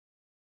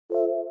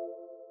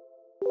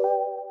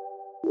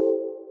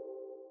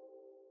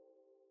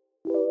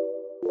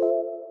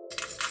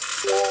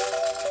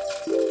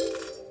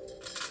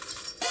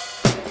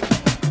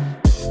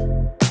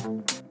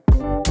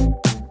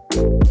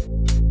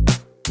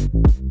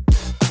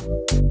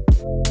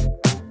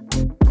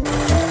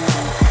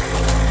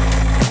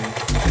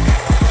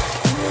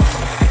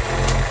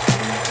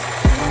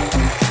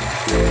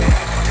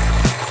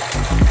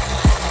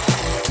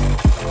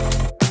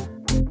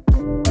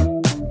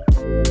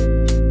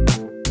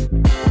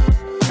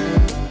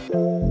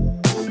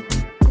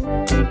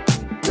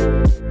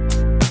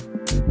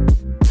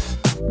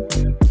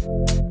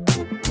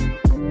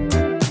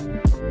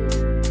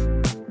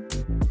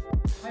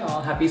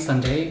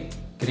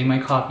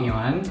coffee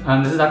on.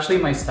 This is actually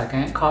my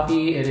second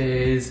coffee. It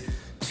is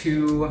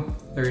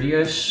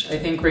 2:30ish, I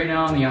think, right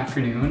now in the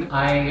afternoon.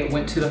 I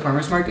went to the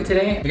farmer's market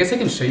today. I guess I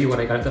can show you what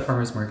I got at the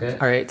farmer's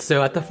market. All right,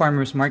 so at the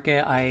farmer's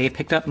market, I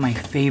picked up my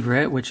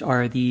favorite, which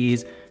are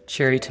these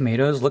cherry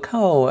tomatoes. Look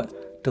how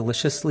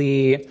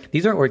deliciously,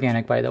 these are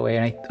organic, by the way,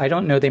 and I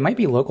don't know, they might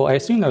be local. I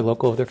assume they're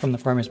local if they're from the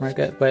farmer's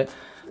market, but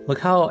look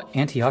how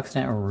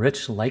antioxidant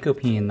rich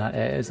lycopene that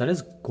is. That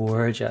is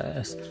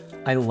gorgeous.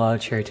 I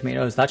love cherry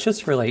tomatoes. That's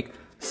just for like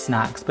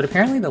snacks, but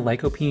apparently the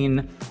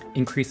lycopene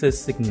increases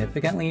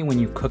significantly when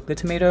you cook the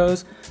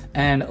tomatoes,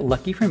 and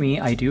lucky for me,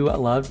 I do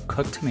love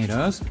cooked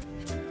tomatoes.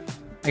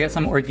 I got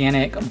some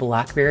organic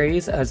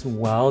blackberries as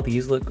well.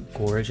 These look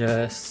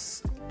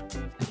gorgeous.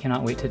 I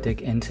cannot wait to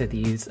dig into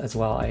these as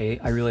well. I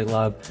really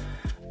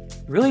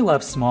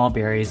love small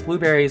berries,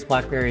 blueberries,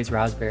 blackberries,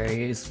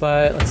 raspberries,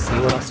 but let's see,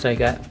 what else did I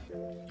get?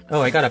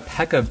 Oh, I got a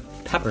peck of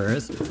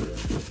peppers.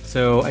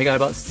 So I got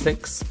about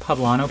 6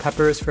 poblano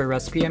peppers for a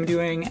recipe I'm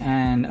doing,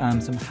 and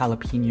some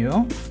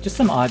jalapeno. Just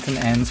some odds and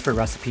ends for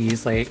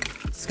recipes like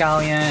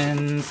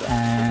scallions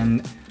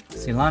and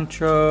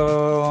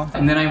cilantro.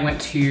 And then I went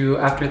to,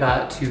 after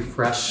that, to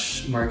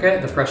Fresh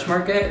Market, the Fresh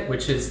Market,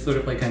 which is sort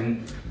of like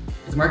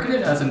it's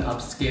marketed as an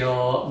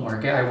upscale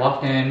market. I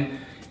walked in,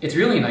 it's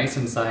really nice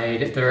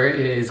inside. There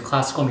is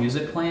classical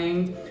music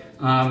playing.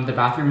 The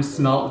bathrooms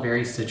smell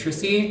very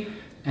citrusy.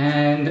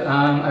 And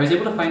I was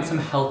able to find some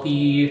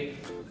healthy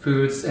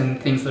foods and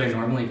things that I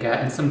normally get,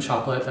 and some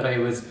chocolate that I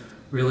was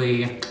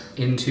really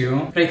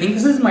into. But I think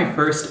this is my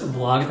first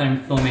vlog that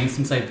I'm filming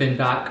since I've been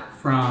back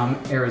from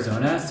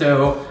Arizona.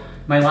 So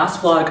my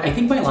last vlog,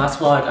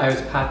 I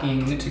was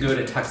packing to go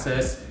to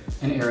Texas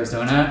and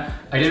Arizona.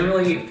 I didn't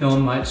really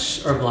film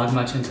much or vlog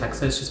much in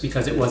Texas just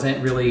because it wasn't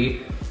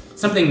really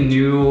something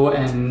new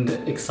and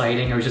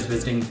exciting. I was just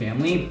visiting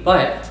family.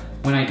 But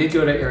when I did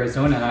go to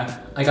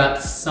Arizona, I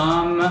got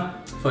some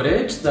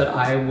footage that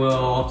I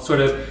will sort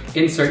of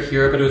insert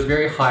here, but it was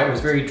very hot, it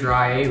was very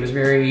dry, it was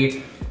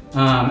very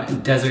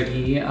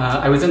deserty.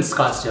 I was in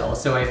Scottsdale,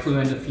 so I flew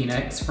into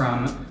Phoenix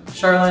from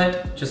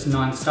Charlotte, just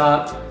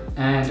nonstop,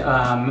 and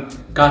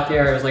got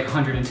there. It was like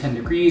 110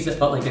 degrees. It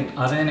felt like an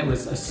oven. It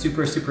was a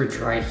super, super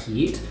dry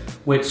heat,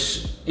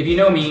 which, if you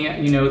know me,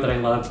 you know that I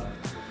love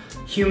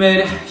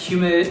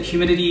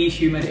humidity,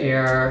 humid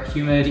air,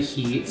 humid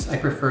heat. I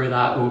prefer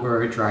that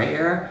over dry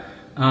air.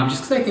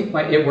 Just because I think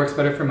it works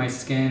better for my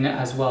skin,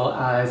 as well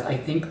as I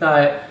think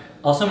that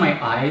also my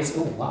eyes,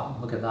 oh wow,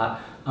 look at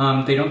that.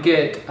 They don't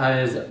get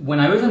as, when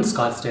I was in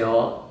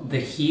Scottsdale, the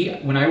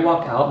heat, when I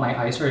walked out, my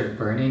eyes started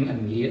burning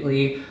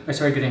immediately. I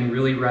started getting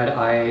really red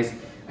eyes.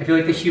 I feel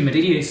like the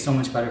humidity is so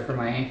much better for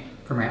my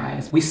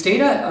eyes. We stayed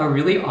at a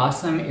really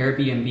awesome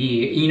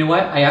Airbnb. You know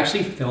what? I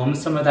actually filmed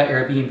some of that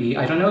Airbnb.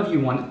 I don't know if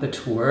you want the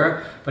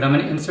tour, but I'm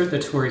gonna insert the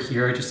tour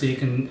here just so you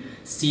can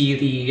see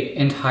the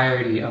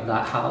entirety of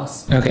that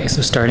house. Okay,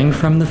 so starting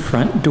from the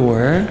front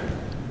door,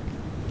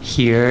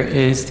 here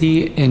is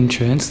the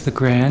entrance, the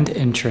grand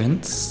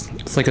entrance.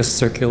 It's like a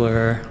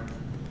circular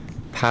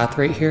path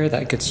right here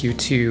that gets you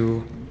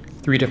to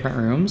 3 different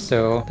rooms.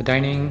 So the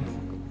dining,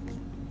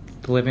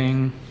 the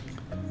living,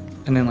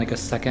 and then like a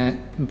second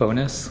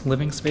bonus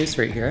living space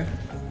right here.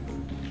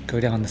 Go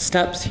down the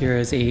steps. Here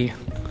is a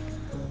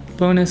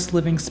bonus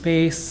living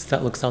space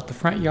that looks out the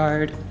front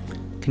yard.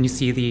 Can you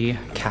see the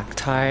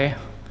cacti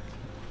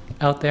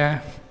out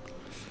there?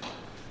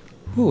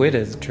 Ooh, it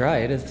is dry.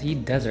 It is the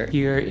desert.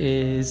 Here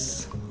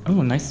is,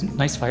 oh,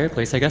 nice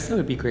fireplace. I guess that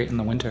would be great in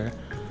the winter.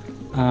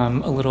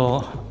 A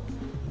little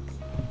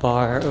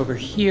bar over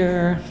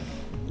here,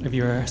 if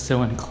you're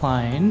so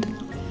inclined.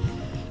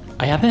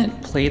 I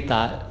haven't played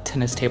that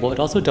tennis table. It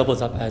also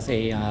doubles up as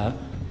a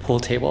pool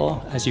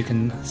table, as you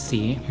can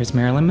see. Here's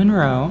Marilyn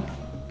Monroe.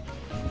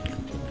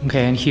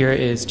 Okay, and here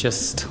is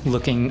just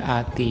looking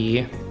at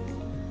the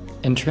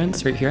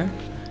entrance right here.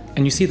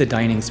 And you see the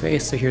dining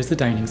space. So here's the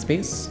dining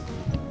space.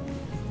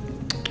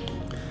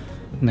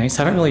 Nice,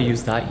 haven't really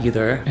used that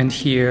either. And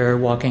here,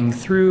 walking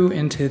through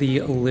into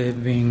the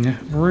living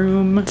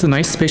room. It's a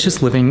nice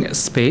spacious living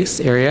space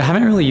area.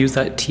 Haven't really used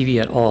that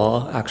TV at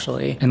all,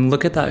 actually. And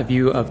look at that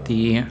view of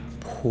the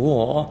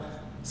pool.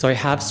 So I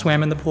have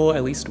swam in the pool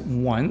at least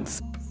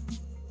once.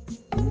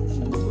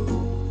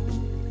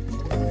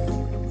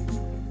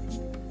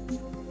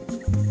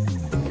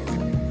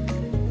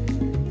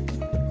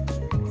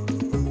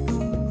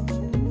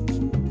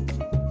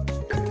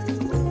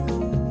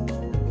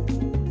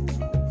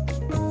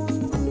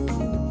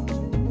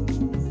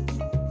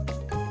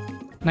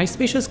 Nice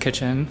spacious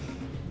kitchen.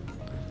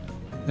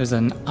 There's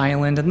an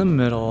island in the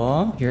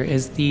middle. Here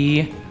is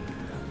the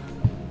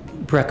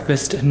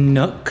breakfast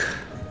nook.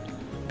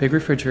 Big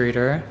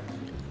refrigerator,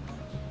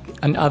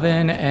 an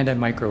oven, and a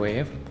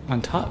microwave on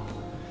top.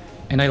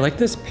 And I like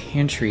this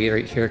pantry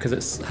right here because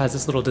it has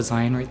this little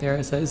design right there.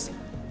 It says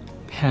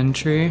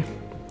pantry.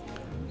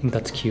 I think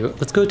that's cute.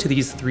 Let's go to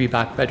these 3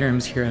 back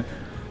bedrooms here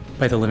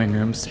by the living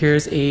rooms.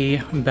 Here's a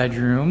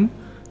bedroom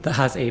that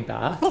has a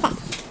bath. There's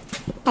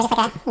just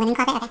like a linen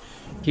closet. Okay.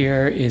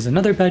 Here is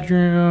another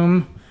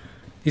bedroom.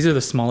 These are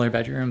the smaller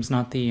bedrooms,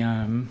 not the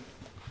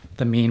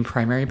the main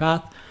primary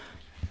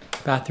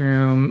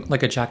bathroom,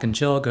 like a Jack and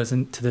Jill, goes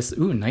into this,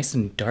 ooh, nice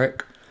and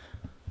dark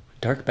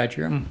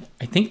bedroom.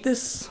 I think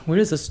this, where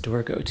does this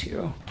door go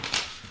to?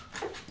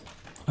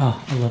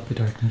 Oh, I love the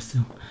darkness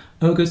too.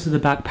 Oh, it goes to the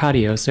back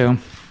patio. So,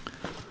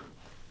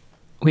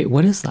 wait,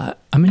 what is that?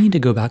 I'm gonna need to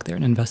go back there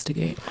and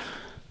investigate.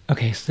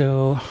 Okay,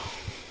 so,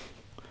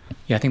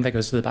 yeah, I think that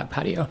goes to the back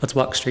patio. Let's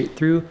walk straight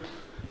through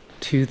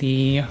to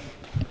the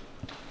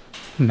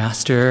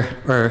master,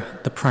 or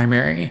the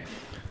primary.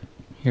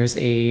 Here's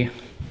a,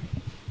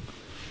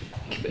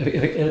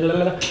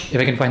 if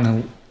I can find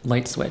the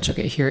light switch.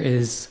 Okay, here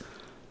is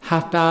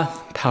half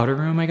bath, powder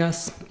room, I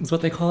guess is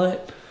what they call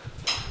it.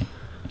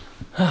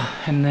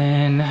 And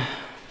then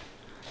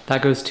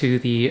that goes to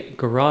the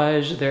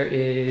garage. There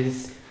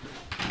is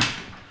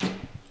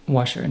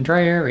washer and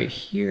dryer right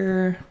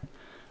here.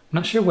 I'm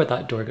not sure what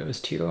that door goes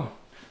to.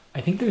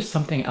 I think there's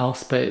something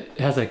else, but it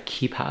has a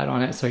keypad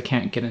on it, so I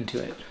can't get into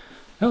it.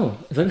 Oh,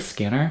 is that a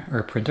scanner or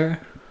a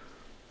printer?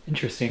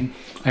 Interesting.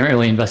 I haven't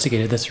really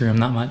investigated this room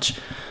that much.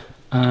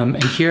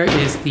 And here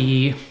is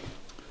the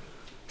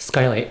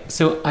skylight.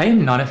 So I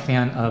am not a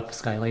fan of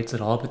skylights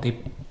at all, but they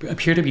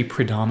appear to be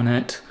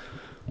predominant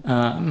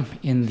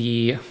in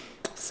the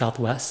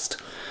Southwest.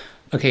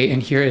 Okay,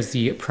 and here is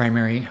the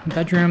primary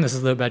bedroom. This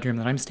is the bedroom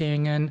that I'm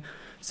staying in.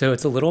 So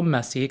it's a little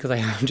messy because I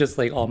have just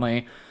like all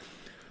my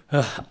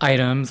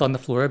items on the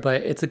floor,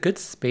 but it's a good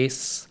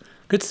space,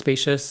 good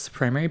spacious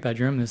primary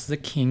bedroom. This is a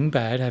king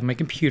bed. I have my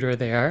computer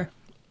there.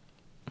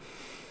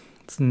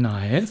 It's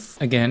nice.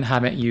 Again,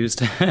 haven't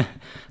used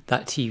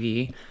that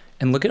TV.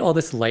 And look at all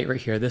this light right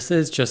here. This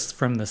is just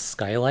from the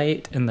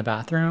skylight in the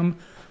bathroom.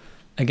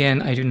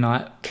 Again, I do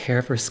not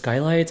care for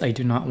skylights. I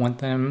do not want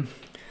them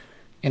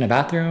in a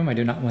bathroom. I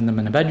do not want them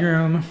in a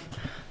bedroom.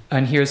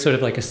 And here's sort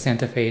of like a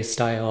Santa Fe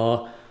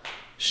style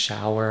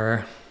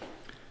shower,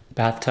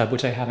 bathtub,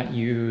 which I haven't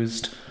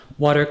used.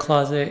 Water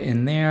closet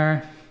in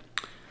there.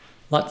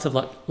 Lots and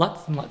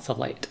lots of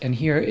light. And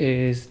here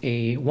is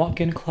a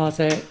walk-in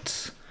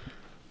closet.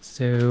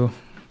 So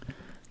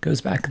goes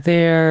back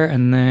there,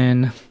 and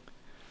then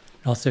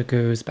it also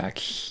goes back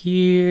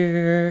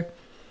here.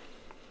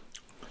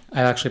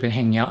 I've actually been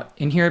hanging out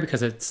in here because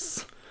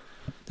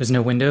there's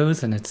no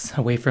windows and it's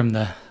away from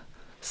the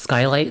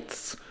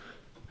skylights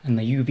and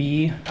the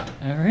UV.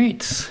 All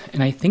right,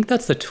 and I think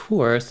that's the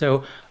tour.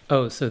 So,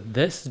 oh, so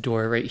this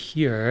door right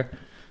here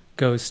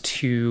goes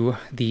to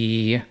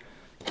the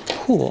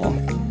pool.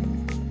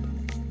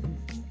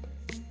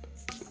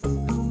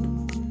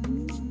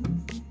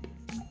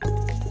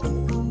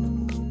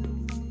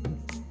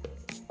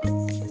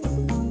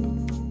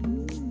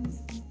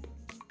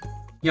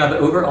 Yeah, the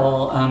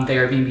overall, the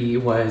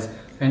Airbnb was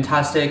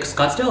fantastic.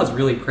 Scottsdale is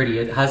really pretty.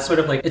 It has sort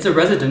of like, it's a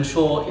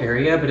residential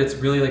area, but it's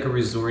really like a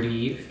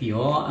resorty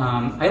feel.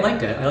 I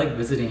liked it. I like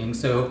visiting.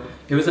 So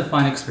it was a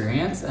fun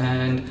experience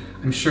and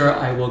I'm sure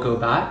I will go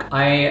back.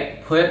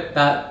 I put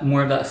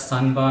more of that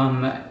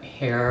Sunbum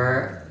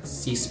hair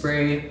sea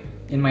spray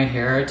in my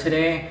hair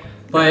today,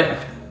 but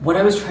what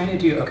I was trying to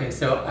do, okay,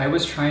 so I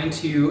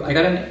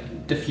got a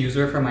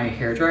diffuser for my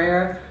hair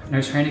dryer and I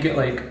was trying to get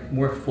like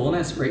more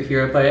fullness right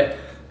here, but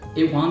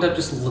it wound up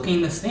just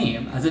looking the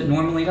same as it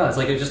normally does.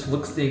 Like it just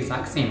looks the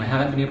exact same. I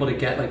haven't been able to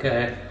get like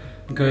a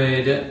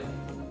good,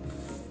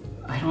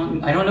 I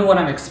don't know what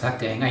I'm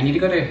expecting. I need to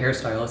go to a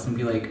hairstylist and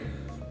be like,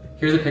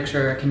 here's a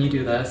picture, can you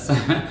do this?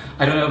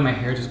 I don't know if my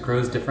hair just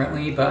grows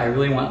differently, but I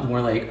really want more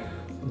like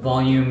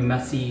volume,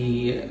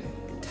 messy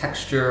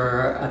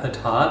texture at the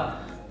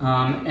top.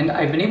 And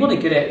I've been able to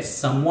get it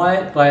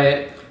somewhat,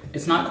 but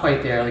it's not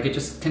quite there. Like it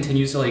just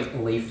continues to like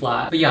lay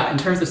flat. But yeah, in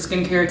terms of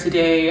skincare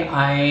today,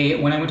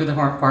 when I went to the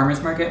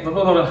farmer's market,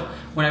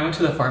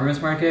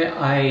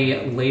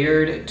 I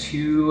layered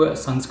 2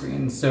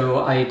 sunscreens.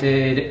 So I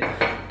did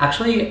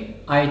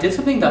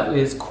something that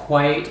is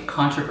quite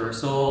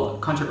controversial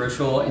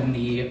in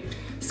the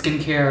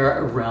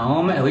skincare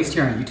realm, at least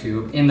here on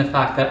YouTube, in the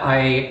fact that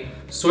I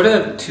sort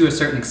of, to a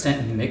certain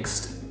extent,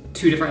 mixed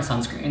 2 different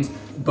sunscreens.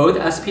 Both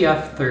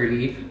SPF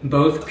 30,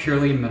 both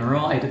purely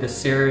mineral. I did the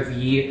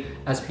CeraVe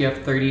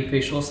SPF 30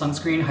 facial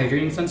sunscreen,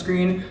 hydrating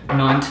sunscreen,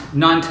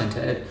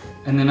 non-tinted.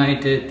 And then I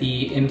did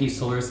the MD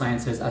Solar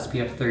Sciences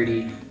SPF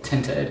 30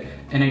 tinted.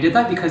 And I did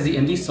that because the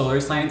MD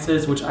Solar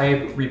Sciences, which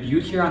I've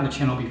reviewed here on the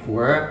channel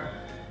before,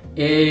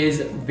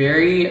 is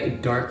very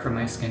dark for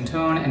my skin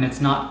tone, and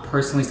it's not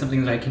personally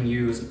something that I can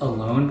use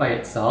alone by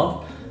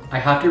itself. I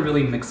have to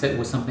really mix it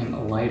with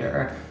something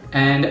lighter.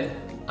 And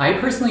I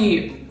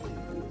personally,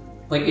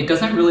 like, it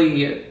doesn't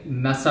really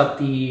mess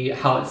up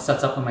how it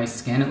sets up on my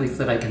skin, at least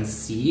that I can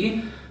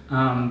see.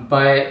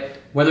 But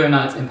whether or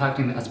not it's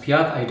impacting the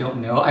SPF, I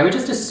don't know. I would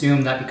just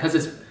assume that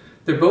because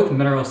they're both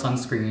mineral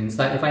sunscreens,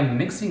 that if I'm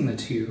mixing the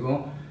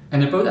 2,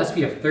 and they're both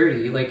SPF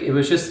 30, like it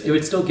would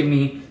still give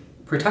me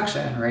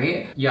protection,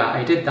 right? Yeah,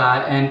 I did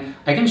that, and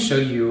I can show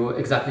you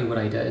exactly what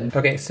I did.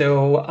 Okay,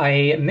 so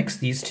I mixed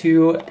these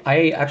 2.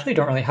 I actually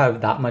don't really have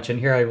that much in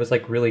here. I was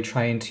like really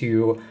trying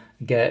to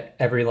get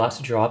every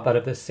last drop out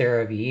of this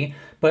CeraVe,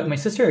 but my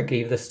sister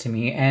gave this to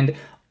me, and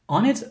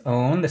on its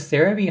own, the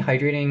CeraVe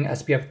Hydrating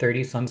SPF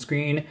 30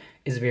 sunscreen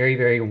is very,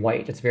 very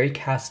white. It's very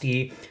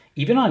casty.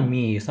 Even on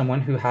me,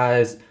 someone who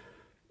has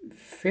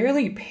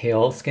fairly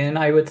pale skin,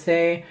 I would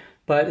say,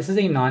 but this is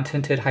a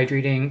non-tinted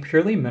hydrating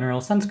purely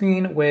mineral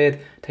sunscreen with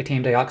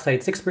titanium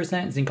dioxide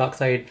 6%, zinc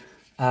oxide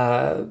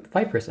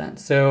 5%.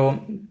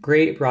 So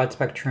great broad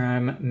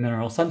spectrum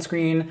mineral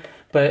sunscreen,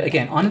 but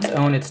again, on its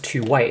own, it's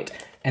too white.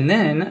 And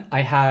then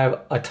I have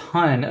a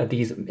ton of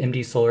these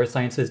MD Solar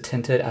Sciences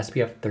tinted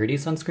SPF 30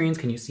 sunscreens.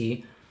 Can you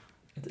see?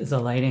 Is the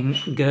lighting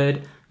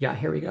good? Yeah,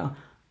 here we go.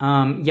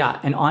 Yeah,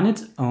 and on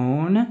its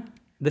own,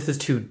 this is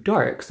too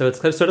dark. So it's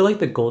sort of like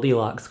the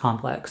Goldilocks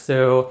complex.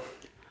 So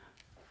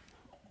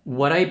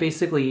what I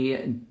basically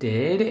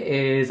did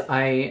is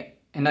I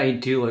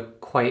still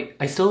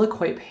look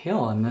quite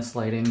pale in this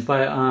lighting,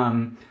 but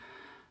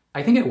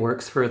I think it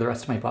works for the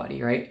rest of my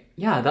body, right?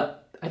 Yeah,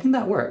 I think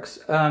that works.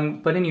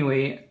 But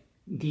anyway,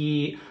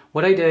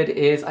 what I did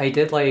is I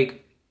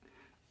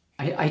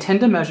tend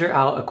to measure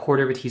out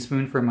 1/4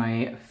 teaspoon for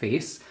my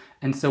face.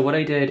 And so what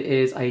I did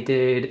is I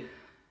did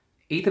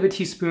 1/8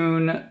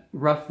 teaspoon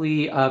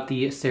roughly of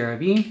the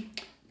CeraVe,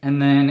 and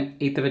then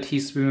 1/8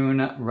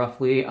 teaspoon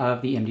roughly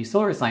of the MD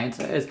Solar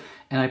Sciences.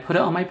 And I put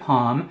it on my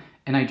palm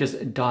and I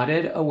just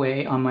dotted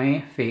away on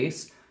my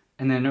face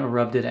and then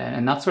rubbed it in.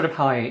 And that's sort of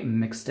how I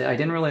mixed it. I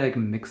didn't really like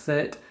mix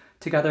it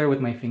together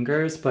with my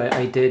fingers, but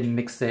I did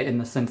mix it in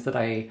the sense that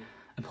I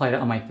applied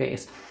it on my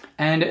face.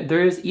 And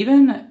there's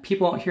even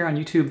people here on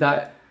YouTube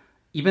that,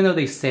 even though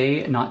they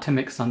say not to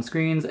mix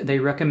sunscreens, they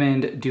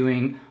recommend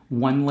doing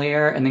one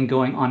layer and then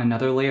going on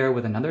another layer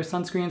with another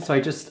sunscreen. So I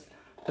just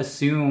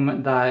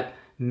assume that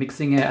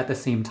mixing it at the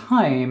same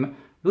time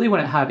really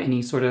wouldn't have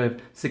any sort of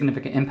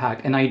significant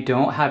impact. And I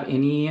don't have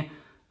any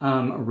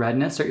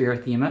redness or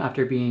erythema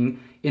after being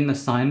in the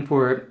sun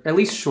for at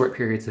least short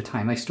periods of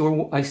time. I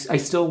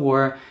still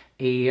wore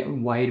a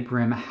wide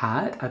brim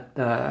hat at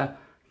the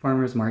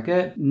farmer's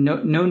market.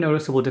 No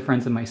noticeable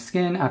difference in my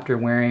skin after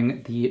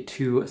wearing the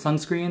 2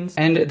 sunscreens.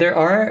 And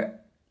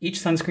each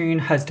sunscreen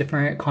has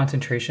different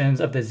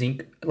concentrations of the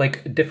zinc,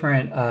 like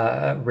different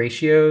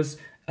ratios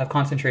of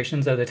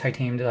concentrations of the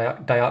titanium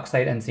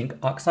dioxide and zinc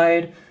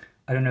oxide.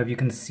 I don't know if you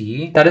can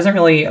see. That doesn't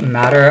really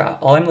matter.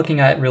 All I'm looking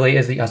at really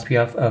is the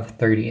SPF of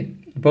 30.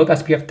 Both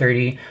SPF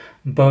 30,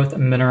 both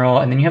mineral,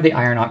 and then you have the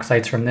iron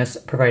oxides from this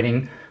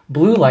providing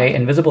blue light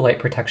and visible light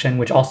protection,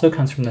 which also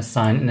comes from the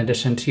sun in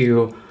addition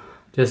to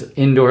just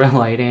indoor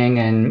lighting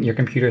and your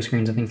computer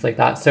screens and things like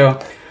that. So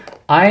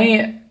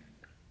I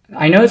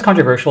know it's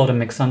controversial to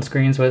mix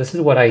sunscreens, but this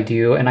is what I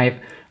do, and I've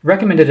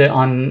recommended it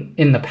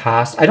in the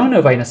past. I don't know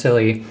if I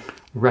necessarily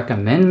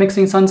recommend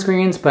mixing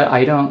sunscreens, but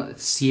I don't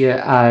see it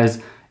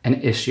as an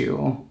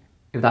issue,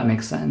 if that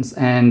makes sense.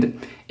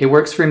 And it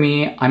works for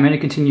me. I'm going to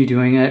continue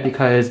doing it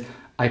because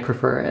I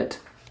prefer it.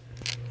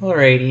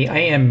 Alrighty, I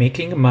am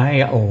making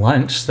my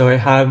lunch. So I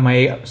have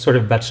my sort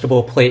of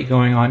vegetable plate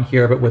going on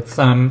here, but with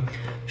some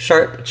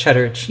sharp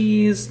cheddar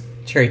cheese,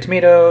 cherry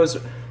tomatoes,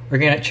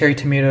 organic cherry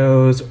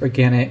tomatoes,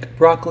 organic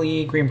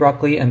broccoli, green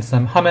broccoli, and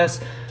some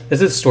hummus.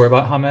 This is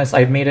store-bought hummus.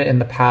 I've made it in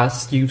the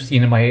past. You've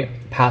seen in my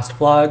past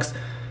vlogs.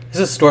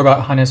 This is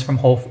store-bought hummus from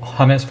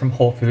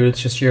Whole Foods,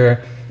 just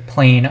your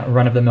plain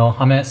run-of-the-mill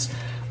hummus.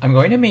 I'm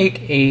going to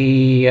make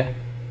a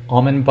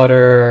almond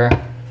butter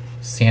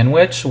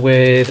sandwich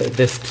with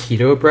this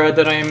keto bread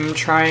that I'm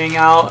trying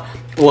out.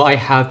 Well, I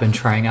have been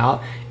trying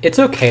out. It's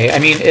okay. I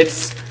mean,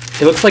 it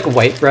looks like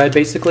white bread,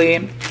 basically.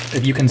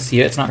 If you can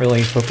see it, it's not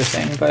really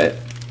focusing, but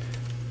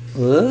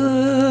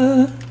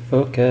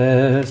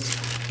focus.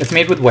 It's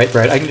made with white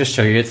bread. I can just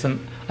show you.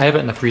 I have it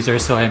in the freezer,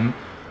 so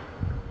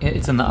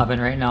it's in the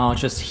oven right now,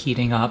 just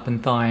heating up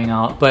and thawing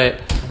out. But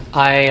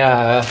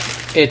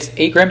it's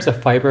 8 grams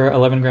of fiber,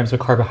 11 grams of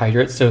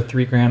carbohydrates, so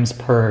 3 grams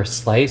per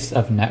slice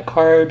of net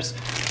carbs.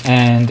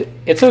 And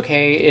it's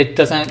okay. It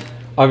doesn't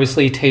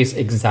obviously taste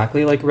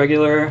exactly like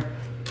regular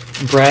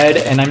bread,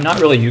 and I'm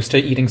not really used to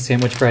eating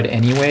sandwich bread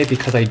anyway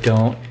because I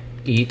don't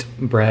eat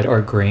bread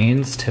or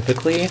grains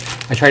typically.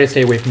 I try to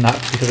stay away from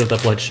that because of the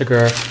blood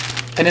sugar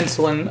and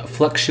insulin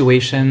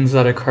fluctuations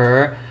that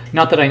occur.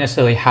 Not that I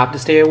necessarily have to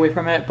stay away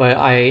from it, but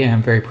I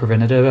am very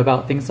preventative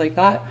about things like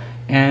that.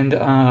 And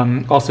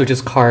also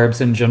just carbs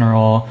in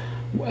general,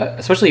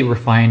 especially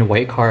refined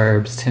white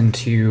carbs, tend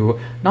to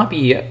not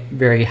be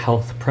very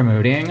health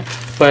promoting.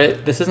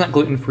 But this isn't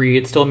gluten-free.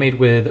 It's still made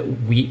with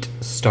wheat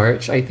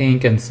starch, I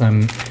think, and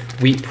some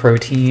wheat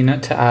protein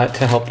to add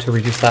to help to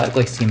reduce that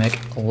glycemic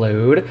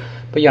load.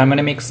 But yeah, I'm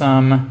gonna make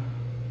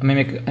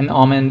an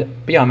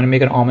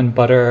almond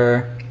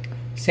butter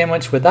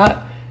sandwich with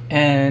that,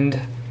 and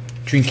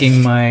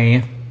drinking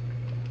my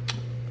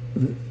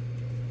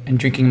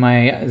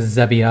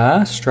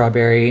Zevia,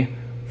 strawberry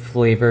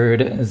flavored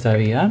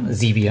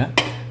Zevia,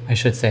 I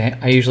should say.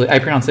 I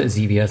pronounce it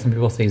Zevia. Some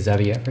people say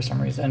Zevia for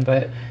some reason,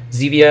 but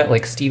Zevia,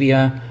 like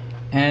stevia.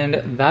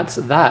 And that's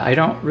that. I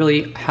don't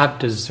really have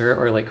dessert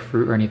or like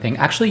fruit or anything.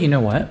 Actually, you know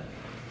what?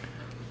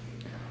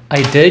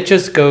 I did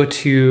just go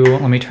to,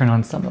 let me turn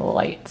on some of the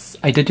lights.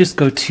 I did just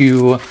go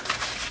to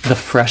the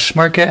Fresh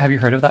Market. Have you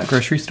heard of that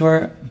grocery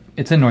store?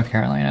 It's in North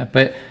Carolina,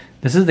 but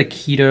This is the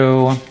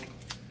keto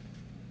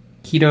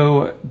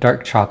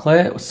dark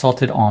chocolate with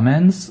salted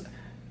almonds.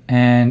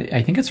 And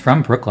I think it's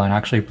from Brooklyn,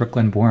 actually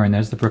Brooklyn born.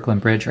 There's the Brooklyn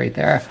Bridge right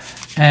there.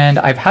 And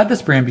I've had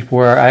this brand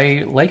before.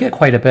 I like it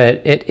quite a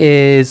bit. It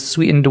is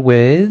sweetened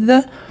with,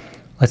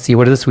 let's see,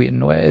 what is it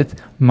sweetened with?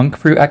 Monk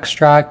fruit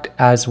extract,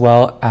 as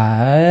well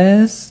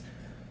as,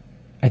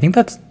 I think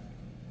that's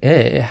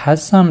it. It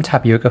has some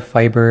tapioca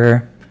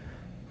fiber.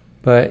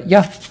 But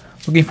yeah,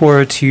 looking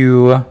forward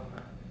to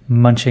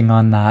munching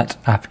on that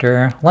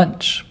after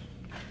lunch.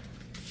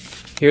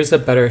 Here's a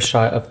better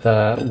shot of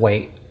the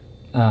white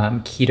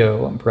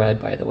keto bread,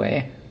 by the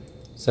way.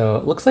 So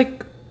it looks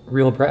like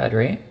real bread,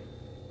 right?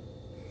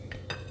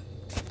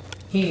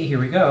 Hey, here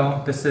we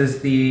go. This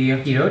is the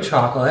keto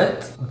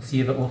chocolate. Let's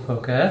see if it will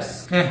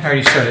focus. I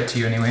already showed it to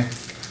you anyway.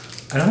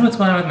 I don't know what's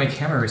going on with my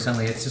camera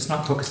recently. It's just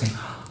not focusing.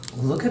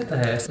 Look at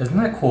this. Isn't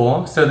that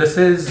cool? So this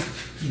is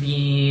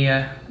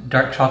the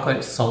dark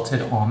chocolate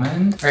salted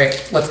almond. All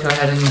right, let's go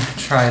ahead and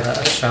try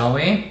that, shall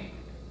we?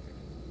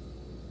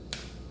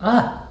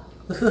 Ah,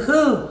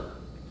 woohoo!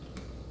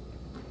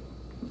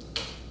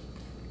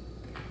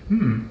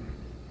 You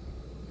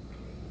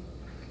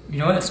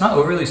know what? It's not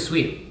overly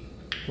sweet,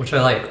 which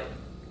I like.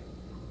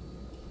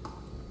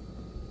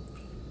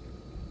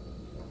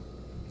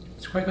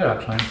 It's quite good,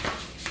 actually.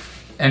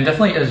 And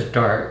definitely is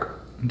dark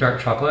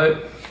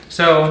chocolate.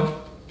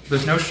 So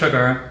there's no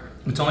sugar.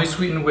 It's only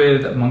sweetened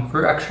with monk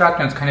fruit extract,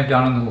 and it's kind of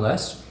down on the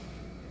list.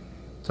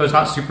 So it's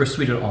not super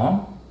sweet at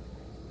all.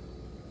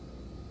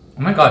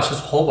 Oh my gosh, this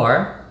whole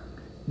bar.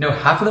 No,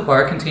 half of the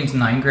bar contains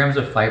 9 grams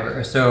of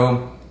fiber.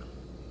 So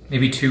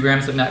maybe 2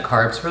 grams of net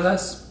carbs for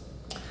this.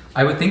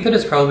 I would think that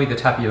it's probably the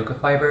tapioca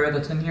fiber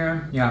that's in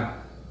here. Yeah,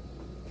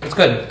 it's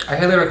good. I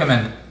highly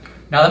recommend.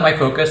 Now that my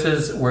focus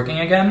is working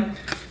again,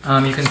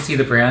 you can see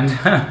the brand.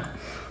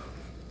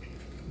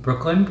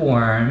 Brooklyn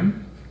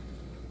born.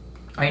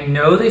 I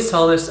know they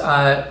sell this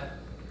at,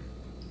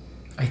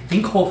 I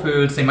think Whole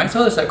Foods. They might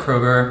sell this at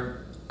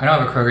Kroger. I don't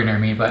have a Kroger near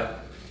me, but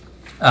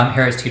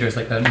Harris Teeter is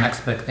like the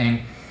next big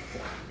thing.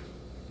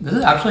 This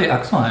is actually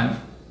excellent.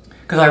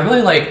 Because I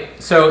really like,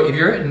 so if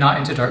you're not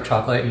into dark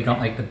chocolate, you don't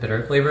like the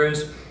bitter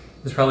flavors,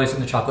 this probably isn't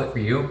the chocolate for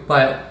you,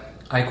 but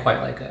I quite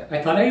like it.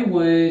 I thought I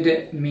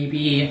would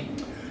maybe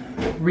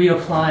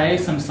reapply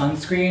some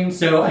sunscreen.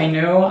 So I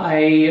know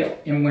I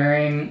am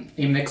wearing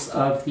a mix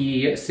of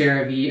the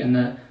CeraVe and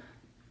the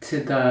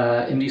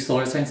MD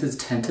Solar Sciences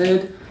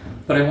tinted,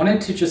 but I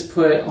wanted to just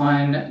put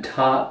on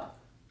top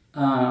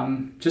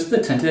just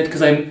the tinted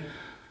because I'm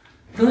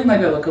feeling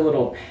like I look a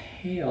little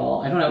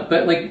pale. I don't know,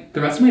 but like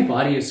the rest of my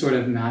body is sort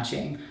of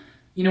matching.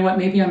 You know what?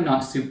 Maybe I'm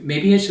not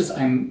maybe it's just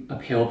I'm a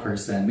pale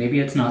person. Maybe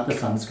it's not the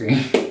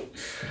sunscreen.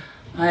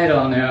 I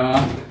don't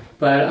know.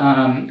 But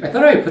I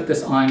thought I would put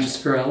this on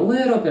just for a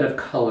little bit of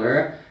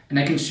color, and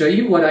I can show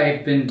you what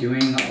I've been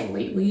doing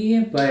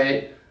lately,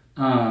 but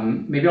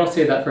maybe I'll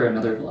save that for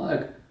another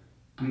vlog.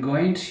 I'm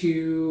going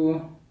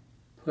to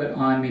put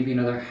on maybe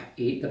another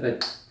 1/8 of a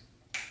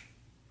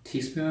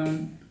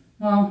teaspoon.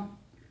 Well,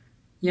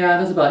 yeah,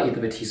 that's about 1/8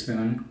 of a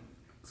teaspoon.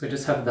 So I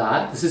just have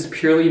that. This is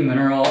purely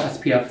mineral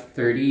SPF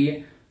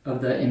 30 of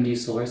the MD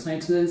Solar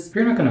Sciences.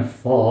 You're not gonna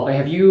fall. I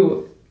have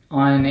you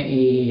on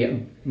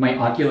my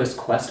Oculus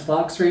Quest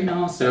box right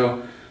now,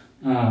 so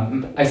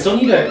I still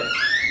need to,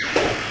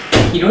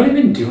 you know what I've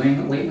been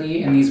doing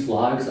lately in these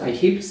vlogs? I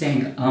keep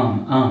saying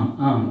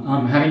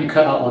having to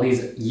cut out all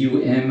these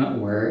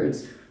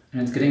words,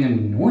 and it's getting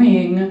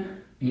annoying.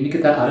 I need to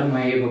get that out of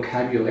my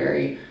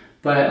vocabulary.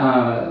 But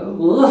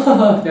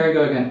there I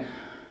go again.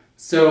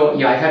 So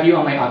yeah, I have you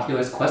on my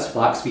Oculus Quest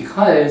box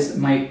because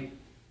my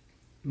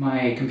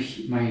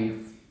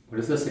what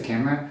is this, a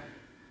camera?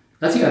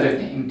 That's the other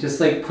thing, just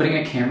like putting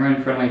a camera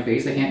in front of my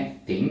face, I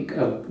can't think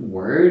of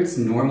words,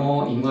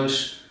 normal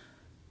English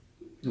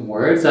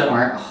words that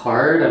aren't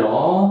hard at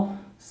all.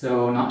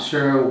 So not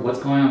sure what's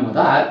going on with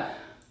that.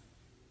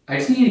 I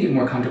just need to get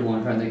more comfortable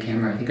in front of the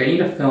camera. I think I need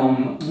to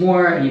film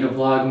more, I need to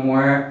vlog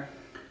more.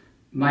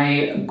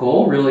 My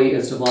goal really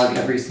is to vlog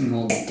every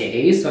single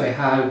day, so I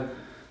have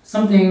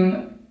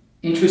something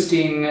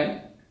interesting,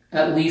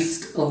 at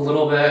least a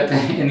little bit,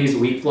 in these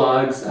week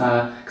vlogs,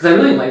 because I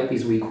really like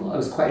these week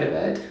vlogs quite a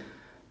bit.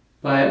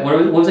 But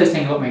what was I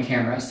saying about my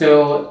camera?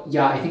 So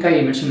yeah, I think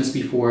I mentioned this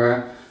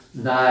before,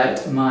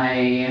 that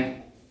my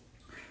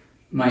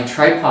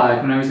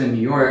tripod, when I was in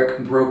New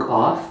York, broke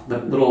off. The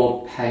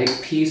little peg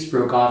piece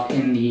broke off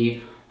in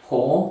the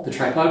hole, the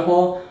tripod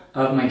hole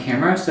of my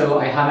camera, so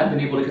I haven't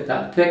been able to get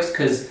that fixed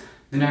because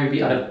then I would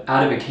be out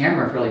of a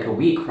camera for like a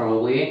week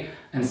probably.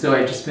 And so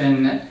I've just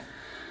been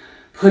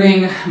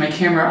putting my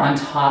camera on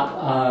top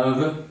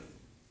of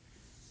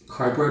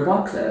cardboard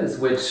boxes,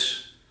 which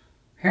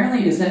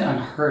apparently isn't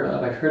unheard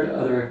of. I've heard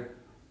other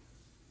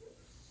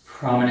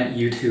prominent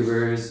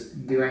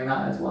YouTubers doing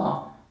that as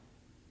well.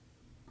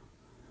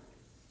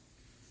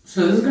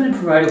 So this is going to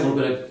provide a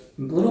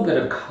little bit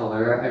of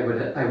color,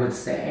 I would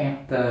say.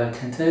 The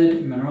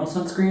tinted mineral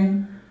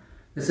sunscreen.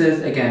 This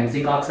is, again,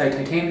 zinc oxide,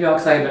 titanium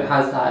dioxide, but it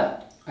has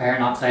that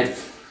iron oxide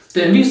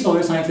The NB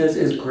Solar Sciences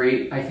is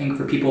great, I think,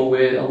 for people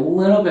with a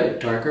little bit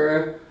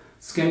darker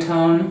skin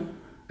tone.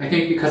 I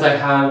think because I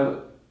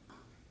have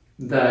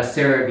the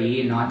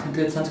CeraVe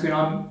non-tinted sunscreen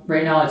on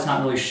right now, it's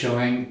not really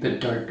showing the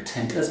dark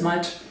tint as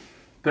much.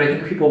 But I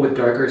think people with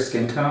darker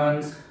skin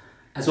tones,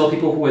 as well as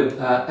people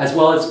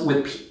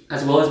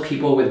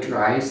with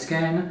dry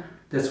skin,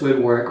 this would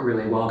work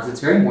really well because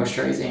it's very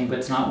moisturizing, but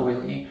it's not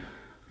oily.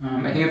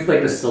 I think it's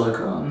like the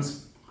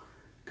silicones.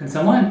 Can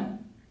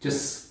someone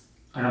just,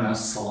 I don't know,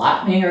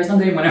 slap me or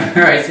something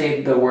whenever I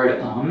say the word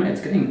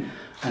It's getting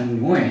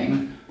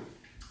annoying.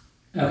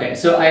 Okay,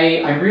 so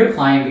I'm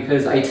reapplying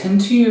because I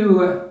tend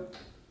to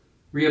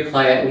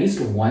reapply at least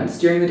once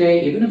during the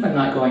day, even if I'm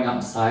not going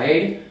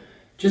outside,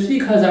 just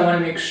because I want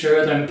to make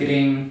sure that I'm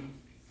getting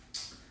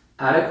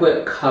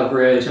adequate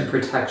coverage and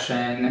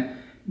protection.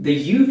 The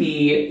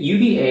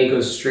UVA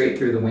goes straight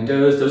through the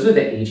windows. Those are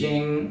the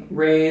aging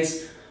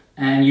rays,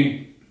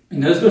 and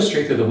those go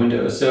straight through the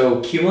windows.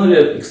 So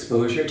cumulative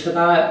exposure to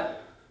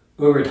that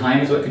over time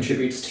is what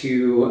contributes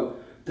to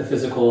the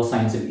physical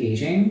signs of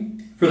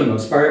aging, for the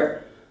most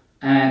part.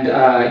 And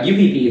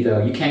UVB,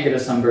 though, you can't get a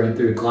sunburn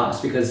through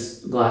glass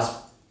because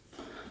glass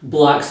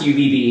blocks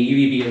UVB.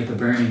 UVB are the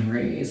burning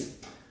rays.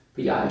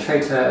 But yeah, I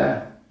tried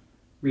to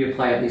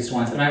reapply at least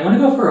once. And I want to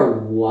go for a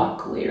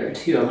walk later,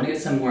 too. I want to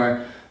get some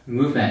more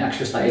movement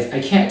exercise.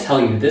 I can't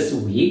tell you, this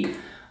week,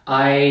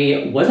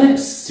 I wasn't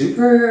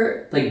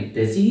super,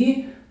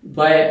 busy,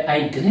 but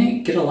I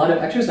didn't get a lot of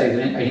exercise.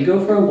 I didn't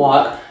go for a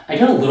walk. I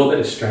did a little bit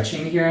of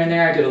stretching here and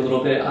there. I did a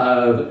little bit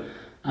of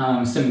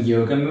some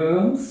yoga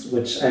moves,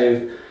 which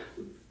I've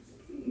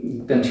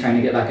been trying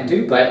to get back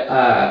into. But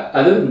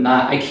other than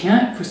that, I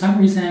can't, for some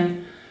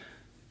reason.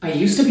 I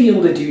used to be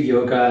able to do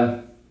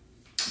yoga,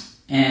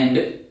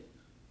 and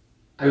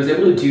I was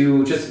able to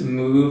do just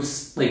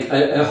moves, like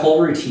a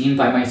whole routine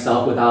by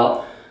myself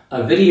without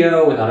a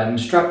video, without an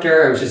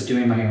instructor. I was just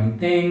doing my own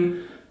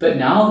thing. But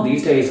now,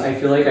 these days, I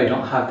feel like I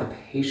don't have the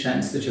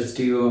patience to just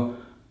do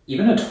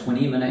even a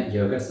 20-minute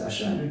yoga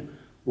session,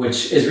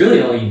 which is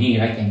really all you need,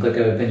 I think, like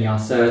a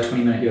vinyasa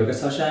 20-minute yoga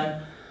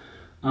session.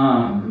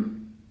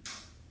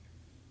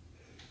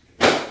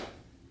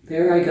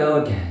 There I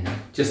go again,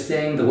 just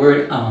saying the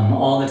word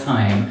all the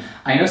time.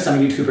 I know some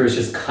YouTubers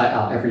just cut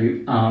out every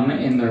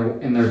in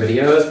their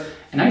videos,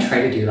 and I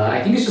try to do that.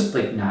 I think it's just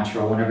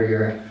natural whenever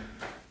you're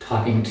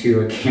talking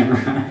to a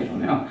camera. I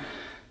don't know.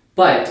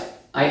 But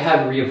I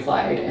have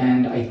reapplied,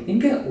 and I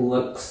think it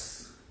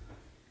looks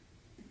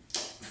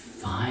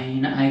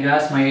fine, I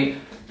guess. My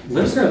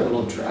lips are a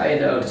little dry,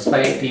 though,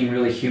 despite being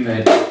really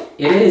humid.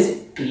 It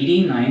is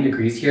 89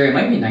 degrees here. It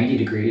might be 90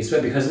 degrees,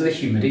 but because of the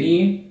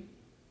humidity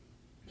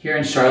here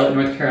in Charlotte,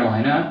 North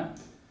Carolina,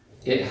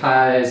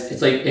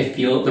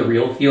 the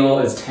real feel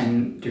is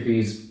 10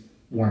 degrees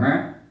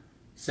warmer.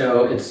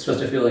 So it's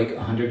supposed to feel like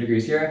 100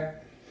 degrees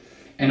here.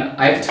 And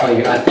I have to tell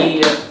you, at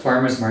the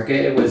farmer's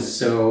market, it was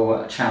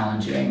so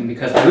challenging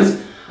because I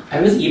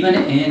was even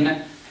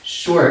in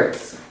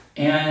shorts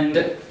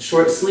and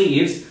short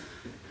sleeves,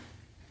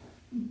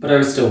 but I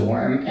was still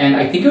warm. And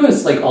I think it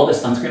was all the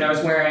sunscreen I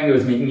was wearing, it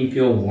was making me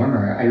feel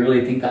warmer. I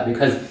really think that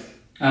because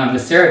the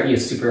CeraVe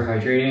is super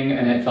hydrating,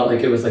 and it felt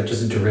like it was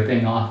just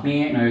dripping off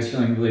me, and I was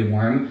feeling really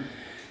warm.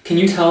 Can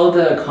you tell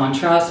the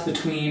contrast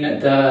between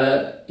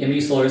the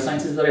NB Solar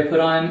Sciences that I put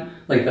on,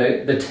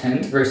 the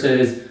tint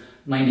versus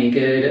my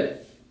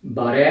naked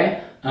body?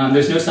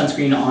 There's no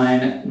sunscreen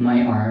on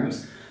my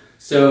arms,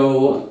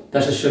 so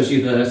that just shows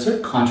you the sort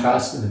of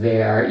contrast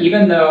there.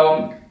 Even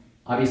though,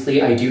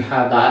 obviously, I do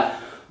have that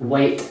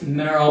white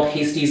mineral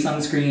pasty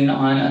sunscreen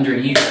on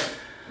underneath.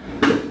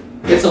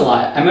 It's a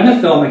lot. I'm gonna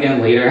film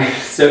again later,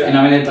 and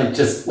I'm gonna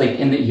just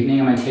in the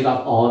evening, I'm gonna take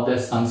off all of the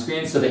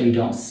sunscreen so that you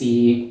don't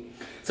see,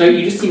 so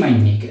you just see my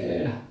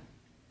naked.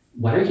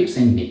 Why do I keep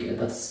saying naked?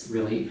 That's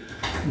really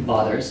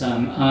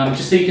bothersome.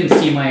 Just so you can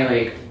see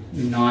my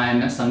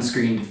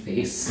non-sunscreen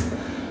face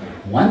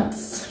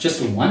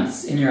just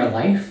once in your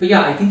life. But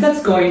yeah, I think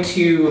that's going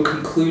to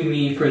conclude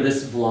me for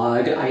this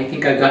vlog. I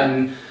think I've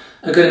gotten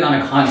a good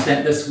amount of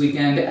content this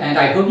weekend, and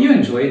I hope you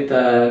enjoyed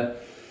the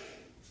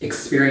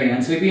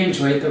experience. Hope you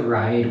enjoyed the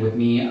ride with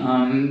me.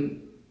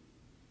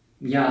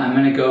 Yeah, I'm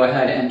gonna go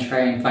ahead and try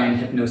and find a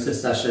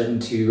hypnosis session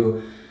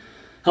to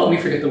help me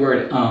forget the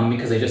word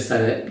because I just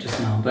said it just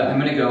now. But I'm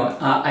gonna go.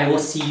 I will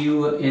see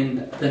you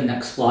in the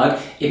next vlog.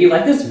 If you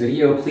like this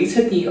video, please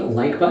hit the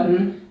like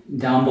button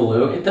down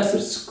below. Hit that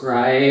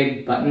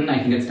subscribe button. I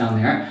think it's down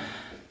there.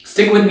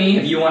 Stick with me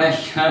if you want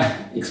to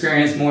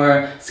experience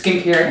more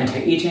skincare,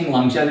 anti-aging,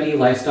 longevity,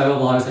 lifestyle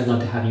vlogs. I'd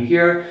love to have you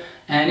here.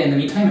 And in the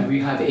meantime, if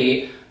you have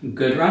a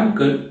good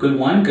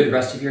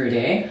rest of your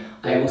day,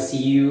 I will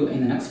see you in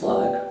the next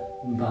vlog.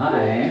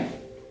 Bye.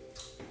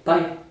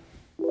 Bye.